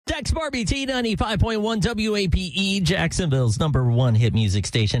Dex Barbie T 95.1 WAPE, Jacksonville's number one hit music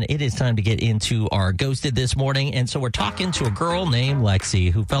station. It is time to get into our Ghosted this morning. And so we're talking to a girl named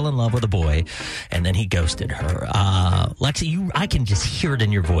Lexi who fell in love with a boy and then he ghosted her. Lexi, I can just hear it in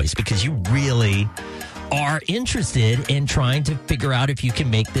your voice because you really are interested in trying to figure out if you can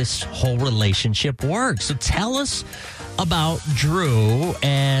make this whole relationship work. So tell us about Drew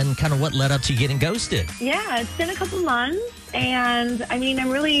and kind of what led up to you getting ghosted. Yeah, it's been a couple months, and I mean, I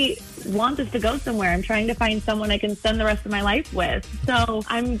really want this to go somewhere. I'm trying to find someone I can spend the rest of my life with. So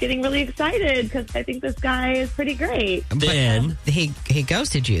I'm getting really excited because I think this guy is pretty great. Then he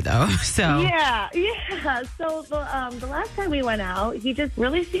ghosted you, though. So Yeah. So the last time we went out, he just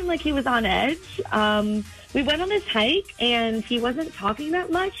really seemed like he was on edge. We went on this hike, and he wasn't talking that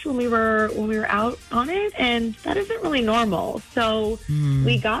much when we were out on it, and that isn't really normal. So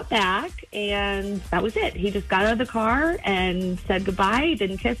we got back, and that was it. He just got out of the car and said goodbye,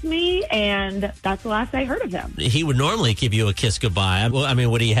 didn't kiss me, and that's the last I heard of him. he would normally give you a kiss goodbye. Well, I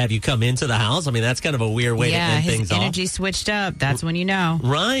mean, would he have you come into the house? I mean, that's kind of a weird way to end things his energy switched up. That's when you know.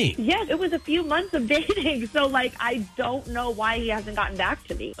 Right. Yes, it was a few months of dating, so, I don't know why he hasn't gotten back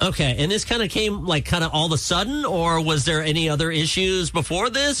to me. Okay, and this kind of came, kind of all of a sudden, or was there any other issues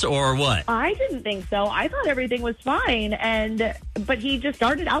before this, or what? I didn't think so. I thought everything was fine, but he just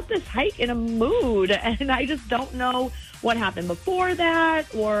started out this hike in a mood, and I just don't know what happened before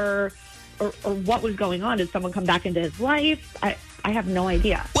that, or what was going on. Did someone come back into his life? I have no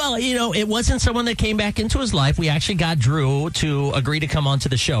idea. Well, it wasn't someone that came back into his life. We actually got Drew to agree to come onto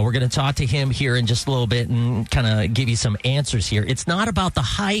the show. We're going to talk to him here in just a little bit and kind of give you some answers here. It's not about the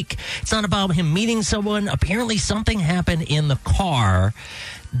hike. It's not about him meeting someone. Apparently something happened in the car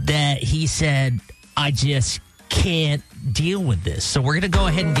that he said, I just can't deal with this. So we're going to go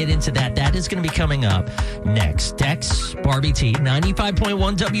ahead and get into that. That is going to be coming up next. Dex Barbie T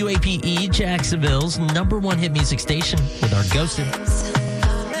 95.1 WAPE, Jacksonville's number one hit music station with our Ghosted.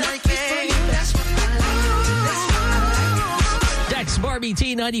 Dex Barbie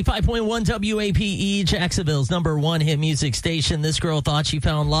T 95.1 WAPE, Jacksonville's number one hit music station. This girl thought she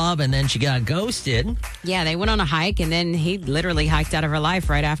found love and then she got ghosted. Yeah, they went on a hike, and then he literally hiked out of her life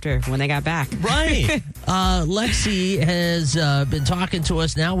right after when they got back. Right. Lexi has been talking to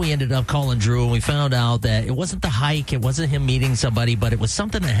us. Now we ended up calling Drew, and we found out that it wasn't the hike. It wasn't him meeting somebody, but it was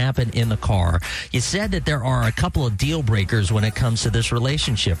something that happened in the car. You said that there are a couple of deal breakers when it comes to this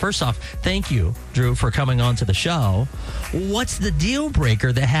relationship. First off, thank you, Drew, for coming on to the show. What's the deal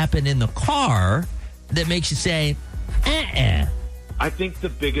breaker that happened in the car that makes you say, I think the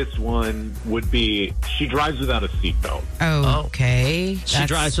biggest one would be she drives without a seatbelt. Oh, okay. She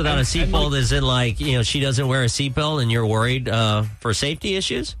drives without a seatbelt? Is it she doesn't wear a seatbelt and you're worried for safety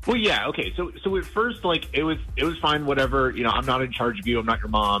issues? Well, yeah, okay. So at first, it was fine, whatever. I'm not in charge of you. I'm not your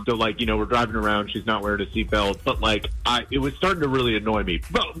mom. So, we're driving around. She's not wearing a seatbelt. But, it was starting to really annoy me.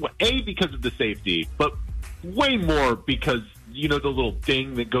 But, A, because of the safety, but way more because the little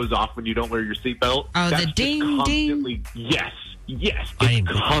ding that goes off when you don't wear your seatbelt. Oh, the ding, ding. Yes, it's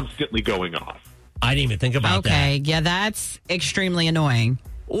constantly going off. I didn't even think about that. Okay, yeah, that's extremely annoying.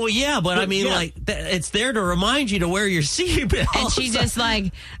 Well, yeah, but I mean, it's there to remind you to wear your seatbelt. And she just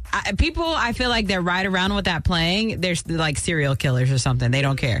people, I feel like they're right around with that playing. They're like serial killers or something. They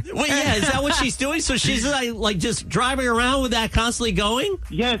don't care. Well, yeah, is that what she's doing? So she's like just driving around with that constantly going?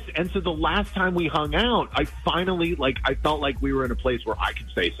 Yes, and so the last time we hung out, I finally, I felt like we were in a place where I could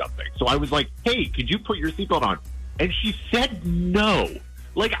say something. So I was like, hey, could you put your seatbelt on? And she said no.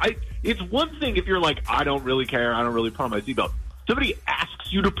 It's one thing if you're like, I don't really care. I don't really put on my seatbelt. Somebody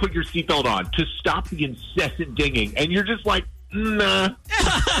asks you to put your seatbelt on to stop the incessant dinging, and you're just like, nah.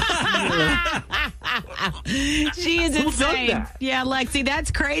 She is insane. Yeah, Lexi,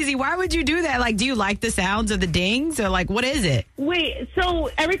 that's crazy. Why would you do that? Do you like the sounds of the dings, or what is it? Wait, so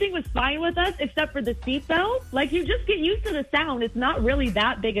everything was fine with us except for the seatbelt? You just get used to the sound. It's not really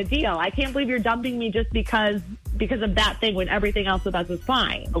that big a deal. I can't believe you're dumping me just because of that thing when everything else with us was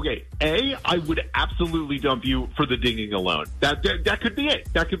fine. Okay, A, I would absolutely dump you for the dinging alone. That could be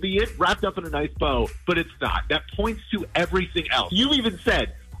it. That could be it, wrapped up in a nice bow, but it's not. That points to everything else. You even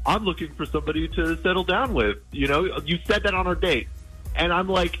said, I'm looking for somebody to settle down with. You said that on our date. And I'm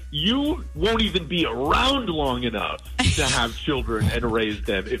like, you won't even be around long enough to have children and raise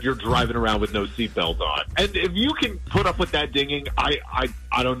them if you're driving around with no seatbelt on. And if you can put up with that dinging, I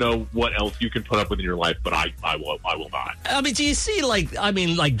I don't know what else you can put up with in your life, but I will not. I mean, do you see,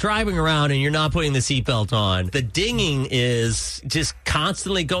 like driving around and you're not putting the seatbelt on, the dinging is just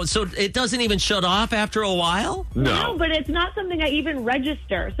constantly going, so it doesn't even shut off after a while? No, but it's not something I even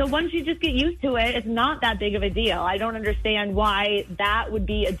register. So once you just get used to it, it's not that big of a deal. I don't understand why that would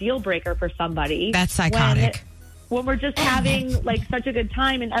be a deal breaker for somebody. That's psychotic. When we're just having like such a good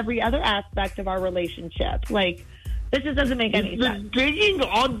time in every other aspect of our relationship. Like, this just doesn't make any sense. The dinging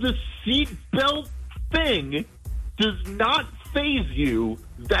on the seatbelt thing does not faze you.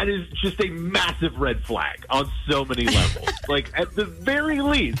 That is just a massive red flag on so many levels. Like, at the very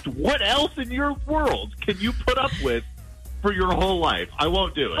least, what else in your world can you put up with for your whole life? I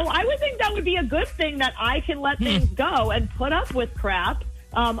won't do it. Oh, I would think that would be a good thing, that I can let things go and put up with crap.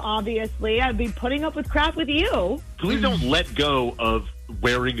 Obviously, I'd be putting up with crap with you. Please don't let go of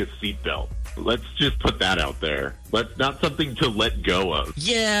wearing a seatbelt. Let's just put that out there. That's not something to let go of.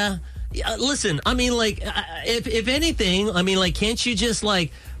 Yeah. Listen, I mean, like, if anything, I mean, like, can't you just,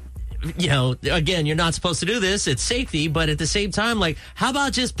 like, you know, again, you're not supposed to do this. It's safety. But at the same time, like, how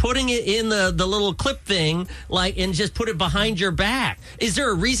about just putting it in the little clip thing, like, and just put it behind your back? Is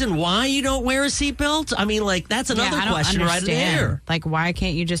there a reason why you don't wear a seatbelt? I mean, like, that's another question right there. Like, why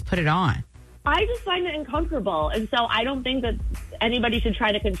can't you just put it on? I just find it uncomfortable. And so I don't think that anybody should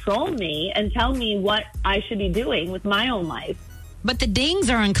try to control me and tell me what I should be doing with my own life. But the dings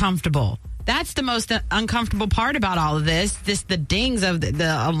are uncomfortable. That's the most uncomfortable part about all of this. The dings of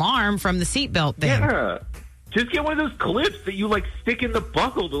the alarm from the seatbelt thing. Yeah. Just get one of those clips that you, like, stick in the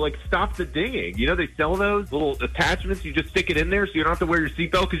buckle to, like, stop the dinging. You know, they sell those little attachments. You just stick it in there so you don't have to wear your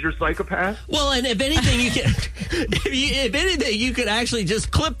seatbelt because you're a psychopath. Well, and if anything, you can, if anything, you could actually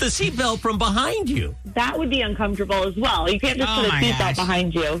just clip the seatbelt from behind you. That would be uncomfortable as well. You can't just put a seatbelt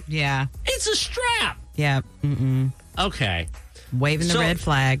behind you. Yeah. It's a strap. Yeah. Mm-mm. Okay. Waving the red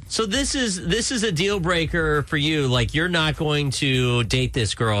flag. So this is a deal breaker for you. Like, you're not going to date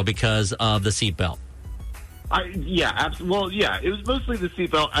this girl because of the seatbelt. Yeah, absolutely. Well, yeah, it was mostly the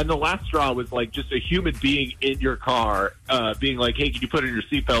seatbelt, and the last straw was like just a human being in your car being like, "Hey, can you put in your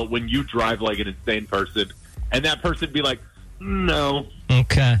seatbelt?" when you drive like an insane person, and that person be like, "No."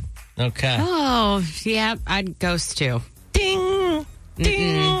 Okay. Oh, yeah, I'd ghost too. Ding,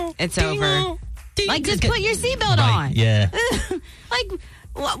 ding. It's ding, over. Ding. Like, just put your seatbelt on. Yeah. Like,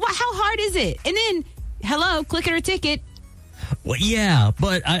 how hard is it? And then, hello, click it or ticket. Well, yeah,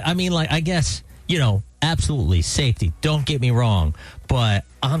 but I mean, like, I guess, you know, absolutely safety. Don't get me wrong, but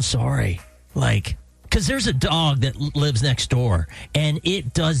I'm sorry. Like, because there's a dog that lives next door, and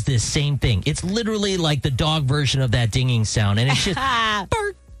it does this same thing. It's literally like the dog version of that dinging sound, and it's just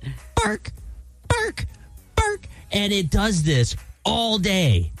bark, bark, bark, bark, and it does this all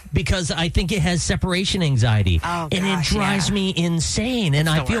day because I think it has separation anxiety. Oh, and it drives me insane. And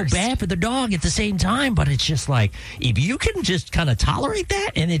I feel bad for the dog at the same time, but it's just like, if you can just kind of tolerate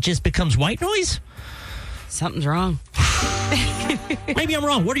that and it just becomes white noise, something's wrong. Maybe I'm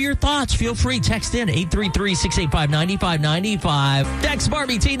wrong. What are your thoughts? Feel free. Text in 833-685-9595. Dex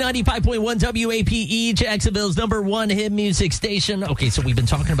Barbie T 95.1 WAPE, Jacksonville's #1 hit music station. Okay, so we've been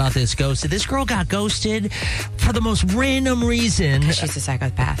talking about this ghosted. This girl got ghosted for the most random reason. She's a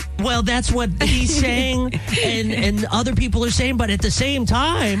psychopath. Well, that's what he's saying, and other people are saying. But at the same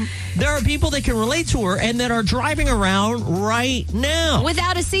time, there are people that can relate to her and that are driving around right now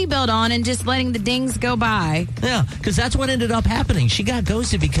without a seatbelt on and just letting the dings go by. Yeah, because that's what ended up happening. She got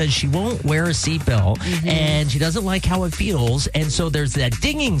ghosted because she won't wear a seatbelt, and she doesn't like how it feels, and so there's that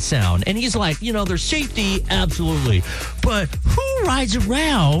dinging sound. And he's like, you know, there's safety, absolutely, but who rides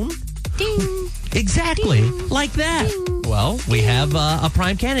around ding exactly ding, like that? Ding, well, we have a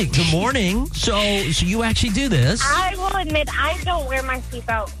prime candidate. Good morning. So you actually do this? I will admit I don't wear my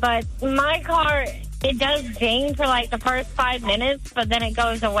seatbelt, but my car, it does ding for like the first 5 minutes, but then it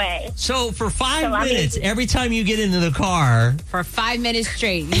goes away. So for 5 minutes, every time you get into the car, for 5 minutes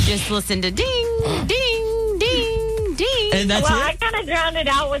straight, you just listen to ding, ding, ding, ding. And that's it? I kind of drowned it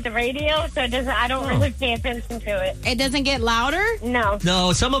out with the radio, so it doesn't. I don't really pay attention to it. It doesn't get louder? No.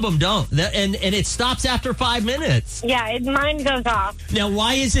 No, some of them don't. And it stops after 5 minutes. Yeah, mine goes off. Now,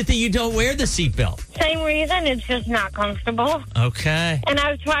 why is it that you don't wear the seatbelt? Same reason. It's just not comfortable. Okay. And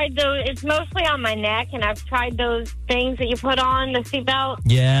I've tried those. It's mostly on my neck, and I've tried those things that you put on the seatbelt.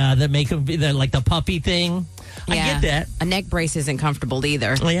 Yeah, that make them like the puppy thing. Yeah. I get that. A neck brace isn't comfortable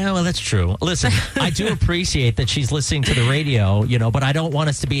either. Yeah, well, that's true. Listen, I do appreciate that she's listening to the radio, you know, but I don't want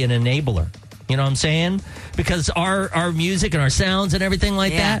us to be an enabler. You know what I'm saying? Because our music and our sounds and everything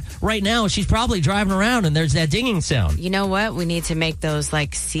like that, right now, she's probably driving around and there's that dinging sound. You know what? We need to make those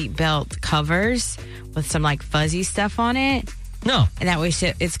like seatbelt covers with some like fuzzy stuff on it. No. And that way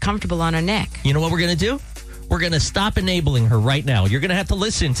it's comfortable on her neck. You know what we're going to do? We're going to stop enabling her right now. You're going to have to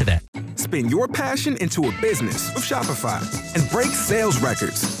listen to that. Spin your passion into a business with Shopify and break sales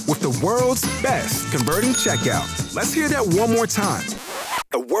records with the world's best converting checkout. Let's hear that one more time.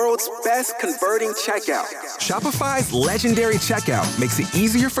 The world's best converting checkout. Shopify's legendary checkout makes it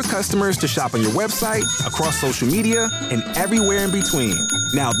easier for customers to shop on your website, across social media, and everywhere in between.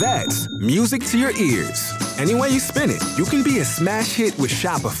 Now that's music to your ears. Any way you spin it, you can be a smash hit with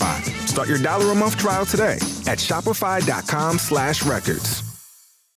Shopify. Start your $1 a month trial today at shopify.com/records.